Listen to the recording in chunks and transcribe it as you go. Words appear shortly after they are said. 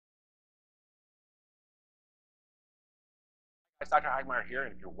It's Dr. Hagmeyer here,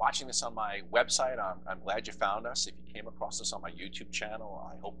 and if you're watching this on my website, I'm glad you found us. If you came across this on my YouTube channel,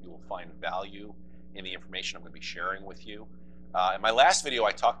 I hope you will find value in the information I'm going to be sharing with you. In my last video,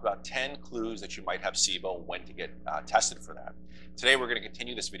 I talked about 10 clues that you might have SIBO and when to get tested for that. Today, we're going to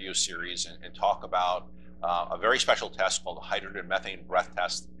continue this video series and talk about a very special test called the Hydron and methane breath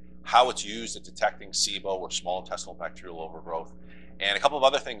test, how it's used in detecting SIBO, or small intestinal bacterial overgrowth. And a couple of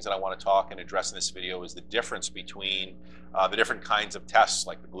other things that I want to talk and address in this video is the difference between the different kinds of tests,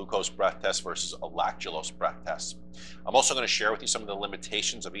 like the glucose breath test versus a lactulose breath test. I'm also going to share with you some of the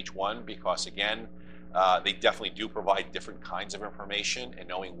limitations of each one because, again, they definitely do provide different kinds of information, and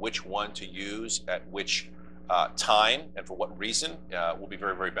knowing which one to use at which time and for what reason will be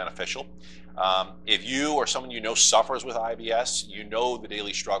very, very beneficial. If you or someone you know suffers with IBS, you know the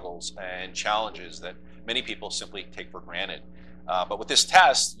daily struggles and challenges that many people simply take for granted. But with this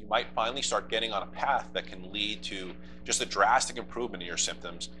test, you might finally start getting on a path that can lead to just a drastic improvement in your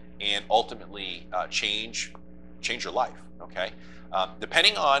symptoms and ultimately change your life, okay?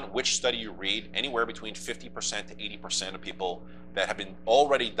 Depending on which study you read, anywhere between 50% to 80% of people that have been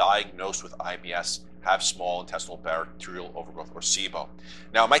already diagnosed with IBS have small intestinal bacterial overgrowth, or SIBO.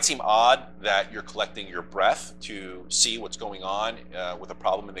 Now, it might seem odd that you're collecting your breath to see what's going on with a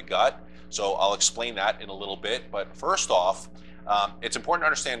problem in the gut, so I'll explain that in a little bit. But first off, it's important to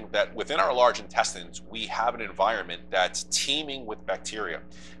understand that within our large intestines, we have an environment that's teeming with bacteria.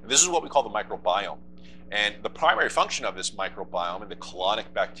 And this is what we call the microbiome. And the primary function of this microbiome and the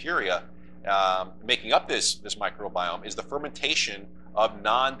colonic bacteria making up this microbiome is the fermentation of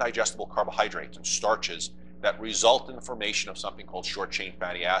non-digestible carbohydrates and starches that result in the formation of something called short-chain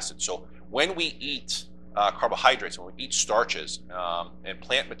fatty acids. So when we eat carbohydrates, when we eat starches and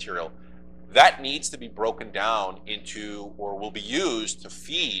plant material, that needs to be broken down into, or will be used to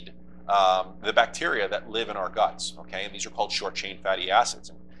feed the bacteria that live in our guts, okay? And these are called short-chain fatty acids.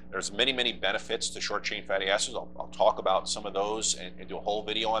 And there's many, many benefits to short-chain fatty acids. I'll talk about some of those and do a whole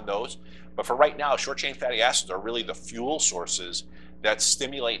video on those. But for right now, short-chain fatty acids are really the fuel sources that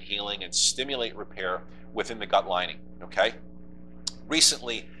stimulate healing and stimulate repair within the gut lining, okay?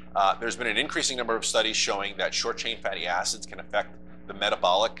 Recently, there's been an increasing number of studies showing that short-chain fatty acids can affect the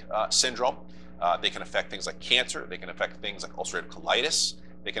metabolic syndrome. They can affect things like cancer. They can affect things like ulcerative colitis.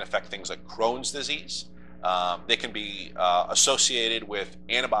 They can affect things like Crohn's disease. They can be associated with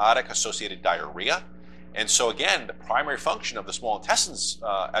antibiotic-associated diarrhea. And so again, the primary function of the small intestines,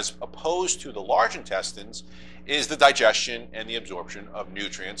 as opposed to the large intestines, is the digestion and the absorption of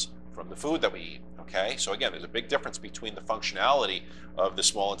nutrients from the food that we eat. Okay, so again, there's a big difference between the functionality of the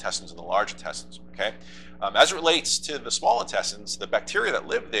small intestines and the large intestines. Okay, as it relates to the small intestines, the bacteria that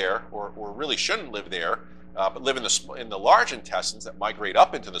live there, or really shouldn't live there, but live in the large intestines that migrate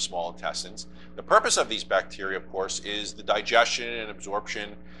up into the small intestines. The purpose of these bacteria, of course, is the digestion and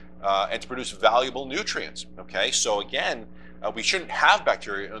absorption and to produce valuable nutrients. Okay, so again, we shouldn't have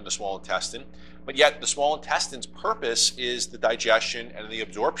bacteria in the small intestine, but yet the small intestine's purpose is the digestion and the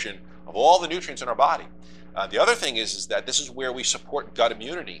absorption of all the nutrients in our body. The other thing is that this is where we support gut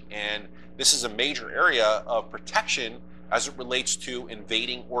immunity, and this is a major area of protection as it relates to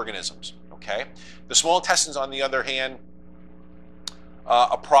invading organisms. Okay, the small intestines, on the other hand,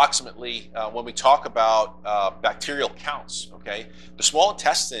 approximately, when we talk about bacterial counts, okay, the small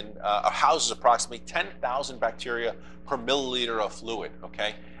intestine houses approximately 10,000 bacteria per milliliter of fluid,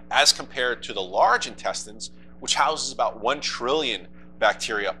 okay, as compared to the large intestines, which houses about 1 trillion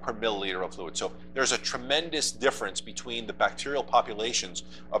bacteria per milliliter of fluid. So there's a tremendous difference between the bacterial populations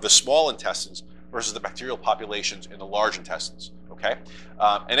of the small intestines versus the bacterial populations in the large intestines, okay?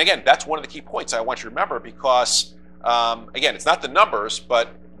 And again, that's one of the key points I want you to remember because, again, it's not the numbers,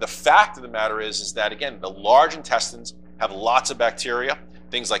 but the fact of the matter is that, again, the large intestines have lots of bacteria,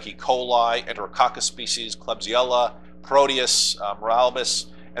 things like E. coli, Enterococcus species, Klebsiella, Proteus, Moralibus,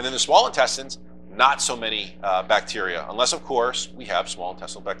 and then the small intestines, not so many bacteria, unless, of course, we have small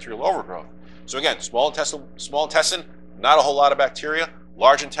intestinal bacterial overgrowth. So again, small intestine, not a whole lot of bacteria.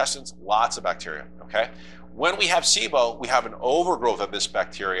 Large intestines, lots of bacteria, okay? When we have SIBO, we have an overgrowth of this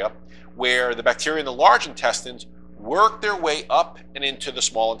bacteria where the bacteria in the large intestines work their way up and into the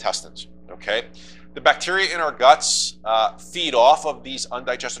small intestines, okay? The bacteria in our guts feed off of these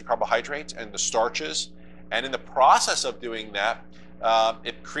undigested carbohydrates and the starches, and in the process of doing that,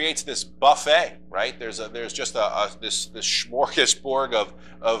 it creates this buffet, right? There's just this smorgasbord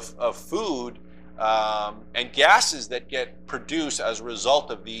of food and gases that get produced as a result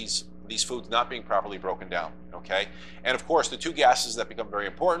of these foods not being properly broken down, okay? And of course, the two gases that become very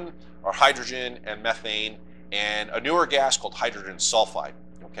important are hydrogen and methane, and a newer gas called hydrogen sulfide,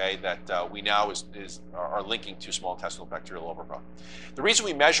 okay, that we now are linking to small intestinal bacterial overgrowth. The reason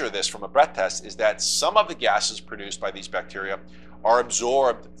we measure this from a breath test is that some of the gases produced by these bacteria are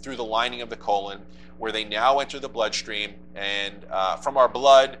absorbed through the lining of the colon, where they now enter the bloodstream, and from our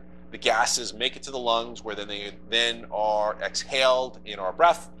blood, the gases make it to the lungs, where they then are exhaled in our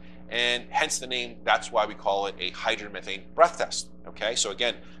breath, and hence the name. That's why we call it a hydrogen methane breath test. Okay, so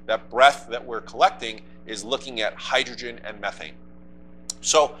again, that breath that we're collecting is looking at hydrogen and methane.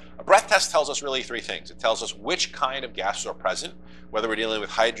 So a breath test tells us really three things. It tells us which kind of gases are present, whether we're dealing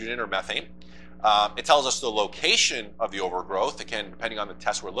with hydrogen or methane. It tells us the location of the overgrowth. Again, depending on the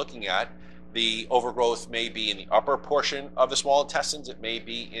test we're looking at, the overgrowth may be in the upper portion of the small intestines. It may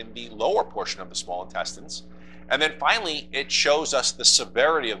be in the lower portion of the small intestines. And then finally, it shows us the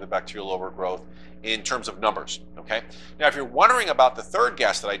severity of the bacterial overgrowth in terms of numbers, okay? Now, if you're wondering about the third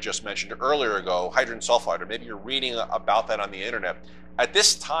gas that I just mentioned earlier ago, hydrogen sulfide, or maybe you're reading about that on the internet, at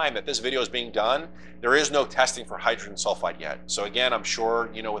this time that this video is being done, there is no testing for hydrogen sulfide yet. So again, I'm sure,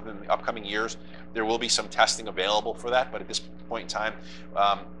 you know, within the upcoming years, there will be some testing available for that, but at this point in time,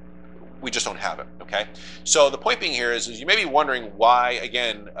 we just don't have it, okay? So the point being here is you may be wondering why,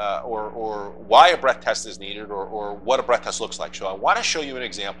 again, or why a breath test is needed, or what a breath test looks like. So I want to show you an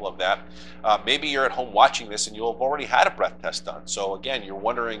example of that. Maybe you're at home watching this and you'll have already had a breath test done. So again, you're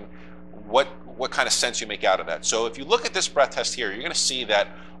wondering what kind of sense you make out of that. So if you look at this breath test here, you're going to see that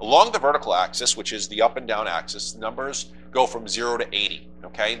along the vertical axis, which is the up and down axis, numbers go from 0 to 80,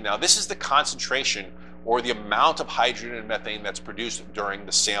 okay? Now this is the concentration or the amount of hydrogen and methane that's produced during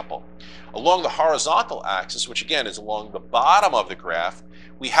the sample. Along the horizontal axis, which again is along the bottom of the graph,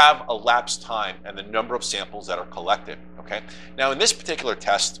 we have elapsed time and the number of samples that are collected, okay? Now in this particular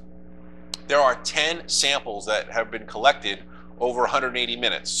test, there are 10 samples that have been collected over 180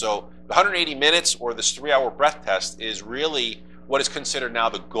 minutes. So the 180 minutes, or this 3-hour breath test, is really what is considered now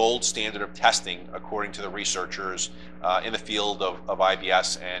the gold standard of testing according to the researchers in the field of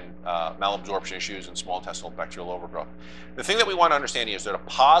IBS and malabsorption issues and small intestinal bacterial overgrowth. The thing that we want to understand here is that a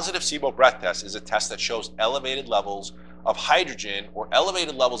positive SIBO breath test is a test that shows elevated levels of hydrogen or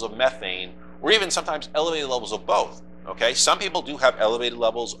elevated levels of methane, or even sometimes elevated levels of both. Okay, some people do have elevated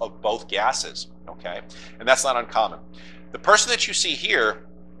levels of both gases, okay, and that's not uncommon. The person that you see here,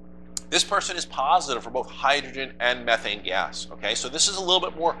 this person is positive for both hydrogen and methane gas, okay? So this is a little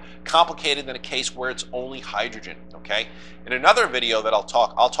bit more complicated than a case where it's only hydrogen, okay? In another video that I'll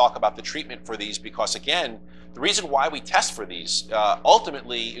talk about the treatment for these, because again, the reason why we test for these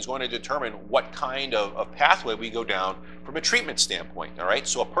ultimately is going to determine what kind of pathway we go down from a treatment standpoint, all right?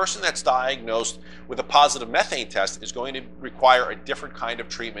 So a person that's diagnosed with a positive methane test is going to require a different kind of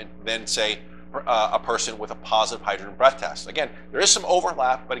treatment than, say, a person with a positive hydrogen breath test. Again, there is some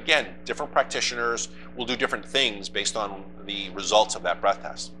overlap, but again, different practitioners will do different things based on the results of that breath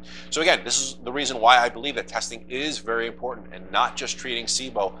test. So again, this is the reason why I believe that testing is very important, and not just treating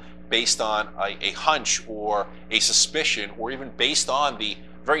SIBO based on a hunch or a suspicion, or even based on the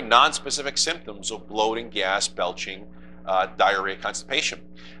very non-specific symptoms of bloating, gas, belching, diarrhea, constipation.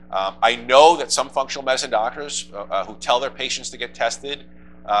 I know that some functional medicine doctors who tell their patients to get tested,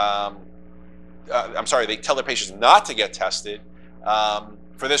 they tell their patients not to get tested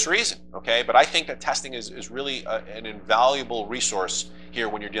for this reason, okay? But I think that testing is really an invaluable resource here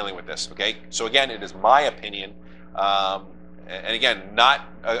when you're dealing with this, okay? So again, it is my opinion, and again, not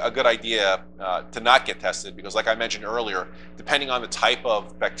a good idea to not get tested, because like I mentioned earlier, depending on the type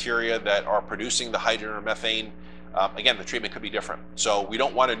of bacteria that are producing the hydrogen or methane, again, the treatment could be different. So we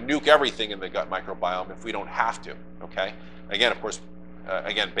don't want to nuke everything in the gut microbiome if we don't have to, okay? Again, of course,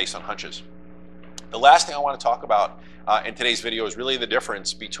 again, based on hunches. The last thing I want to talk about in today's video is really the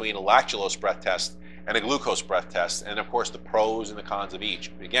difference between a lactulose breath test and a glucose breath test, and of course the pros and the cons of each.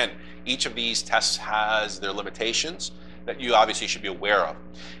 Again, each of these tests has their limitations that you obviously should be aware of.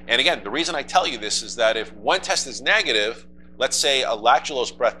 And again, the reason I tell you this is that if one test is negative, let's say a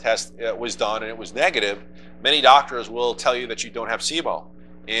lactulose breath test was done and it was negative, many doctors will tell you that you don't have SIBO.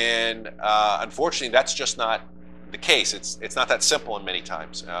 And unfortunately, that's just not the case. It's not that simple in many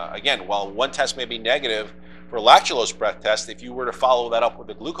times. Again, while one test may be negative for a lactulose breath test, if you were to follow that up with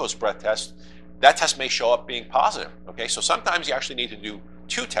a glucose breath test, that test may show up being positive, okay? So sometimes you actually need to do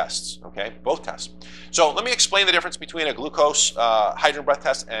 2 tests, okay? Both tests. So let me explain the difference between a glucose hydrogen breath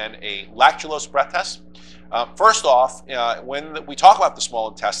test and a lactulose breath test. First off, when we talk about the small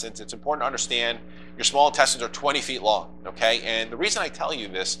intestines, it's important to understand your small intestines are 20 feet long, okay? And the reason I tell you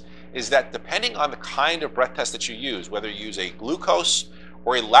this is that depending on the kind of breath test that you use, whether you use a glucose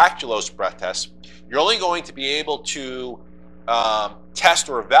or a lactulose breath test, you're only going to be able to test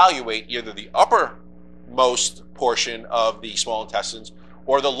or evaluate either the uppermost portion of the small intestines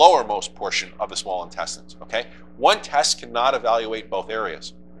or the lowermost portion of the small intestines, okay? One test cannot evaluate both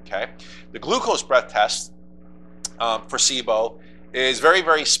areas, okay? The glucose breath test for SIBO is very,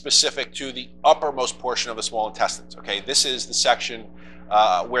 very specific to the uppermost portion of the small intestines, okay? This is the section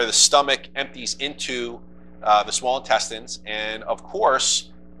where the stomach empties into the small intestines, and of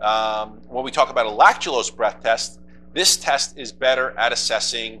course, when we talk about a lactulose breath test, this test is better at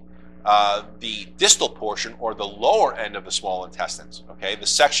assessing the distal portion or the lower end of the small intestines, okay? The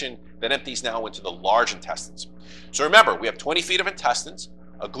section that empties now into the large intestines. So remember, we have 20 feet of intestines.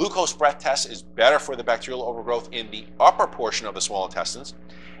 A glucose breath test is better for the bacterial overgrowth in the upper portion of the small intestines,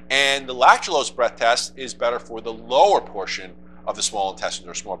 and the lactulose breath test is better for the lower portion of the small intestines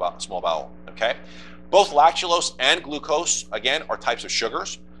or small bowel, okay? Both lactulose and glucose, again, are types of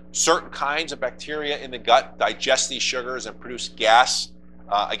sugars. Certain kinds of bacteria in the gut digest these sugars and produce gas,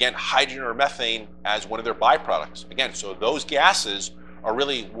 again, hydrogen or methane as one of their byproducts. Again, so those gases are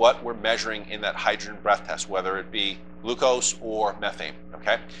really what we're measuring in that hydrogen breath test, whether it be glucose or methane,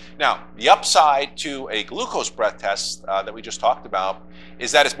 okay? Now, the upside to a glucose breath test that we just talked about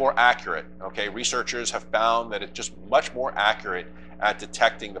is that it's more accurate, okay? Researchers have found that it's just much more accurate at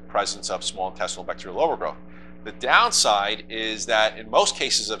detecting the presence of small intestinal bacterial overgrowth. The downside is that in most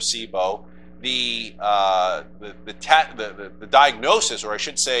cases of SIBO, the diagnosis, or I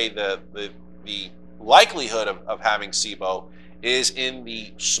should say the likelihood of having SIBO is in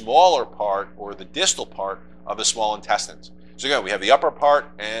the smaller part or the distal part of the small intestines. So again, we have the upper part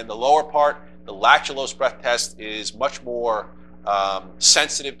and the lower part. The lactulose breath test is much more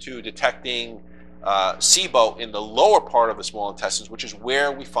sensitive to detecting SIBO in the lower part of the small intestines, which is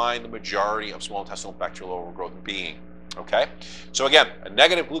where we find the majority of small intestinal bacterial overgrowth being. Okay, so again, a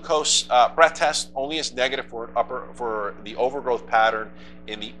negative glucose breath test only is negative for the overgrowth pattern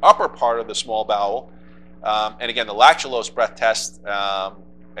in the upper part of the small bowel, and again, the lactulose breath test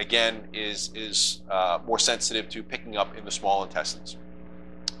again is more sensitive to picking up in the small intestines.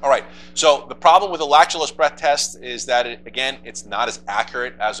 All right, so the problem with the lactulose breath test is that it's not as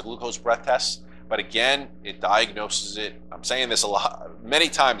accurate as a glucose breath test. But again, it diagnoses it. I'm saying this many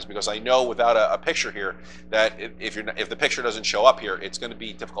times because I know without a picture here that if the picture doesn't show up here, it's going to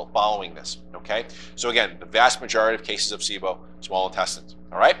be difficult following this, okay? So again, the vast majority of cases of SIBO, small intestines,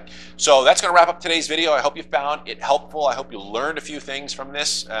 all right? So that's going to wrap up today's video. I hope you found it helpful. I hope you learned a few things from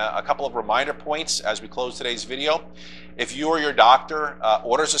this. A couple of reminder points as we close today's video. If you or your doctor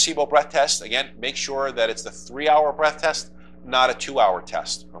orders a SIBO breath test, again, make sure that it's the 3-hour breath test, not a 2-hour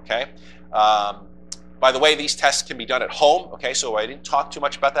test, okay? By the way, these tests can be done at home, okay? So I didn't talk too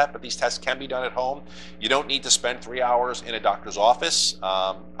much about that, but these tests can be done at home. You don't need to spend 3 hours in a doctor's office.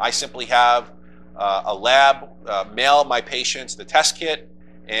 I simply have a lab mail my patients the test kit,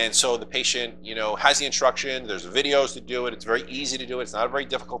 and so the patient, has the instructions. There's videos to do it. It's very easy to do it. It's not a very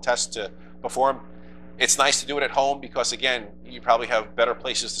difficult test to perform. It's nice to do it at home because, again, you probably have better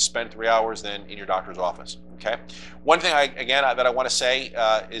places to spend 3 hours than in your doctor's office, okay? One thing, that I want to say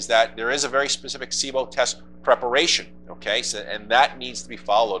is that there is a very specific SIBO test preparation, okay? So, and that needs to be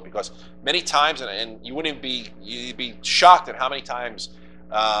followed because many times, and you'd be shocked at how many times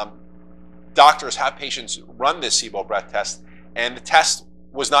doctors have patients run this SIBO breath test and the test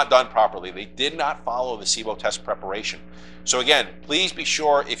was not done properly. They did not follow the SIBO test preparation. So again, please be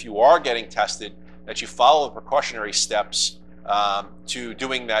sure if you are getting tested that you follow the precautionary steps to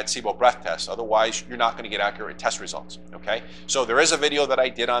doing that SIBO breath test. Otherwise, you're not going to get accurate test results, okay? So there is a video that I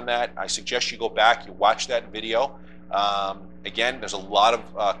did on that. I suggest you go back, you watch that video. Again, there's a lot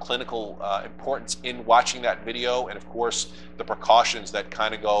of clinical importance in watching that video and, of course, the precautions that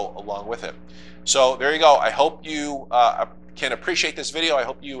kind of go along with it. So there you go. I hope you can appreciate this video. I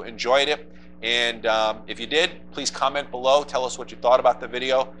hope you enjoyed it. And if you did, please comment below. Tell us what you thought about the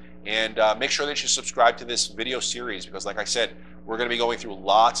video. And make sure that you subscribe to this video series because, like I said, we're going to be going through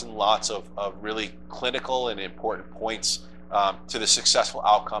lots and lots of really clinical and important points to the successful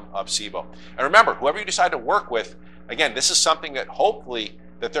outcome of SIBO. And remember, whoever you decide to work with, again, this is something that hopefully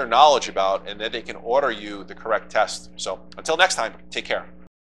that they're knowledgeable about and that they can order you the correct test. So until next time, take care.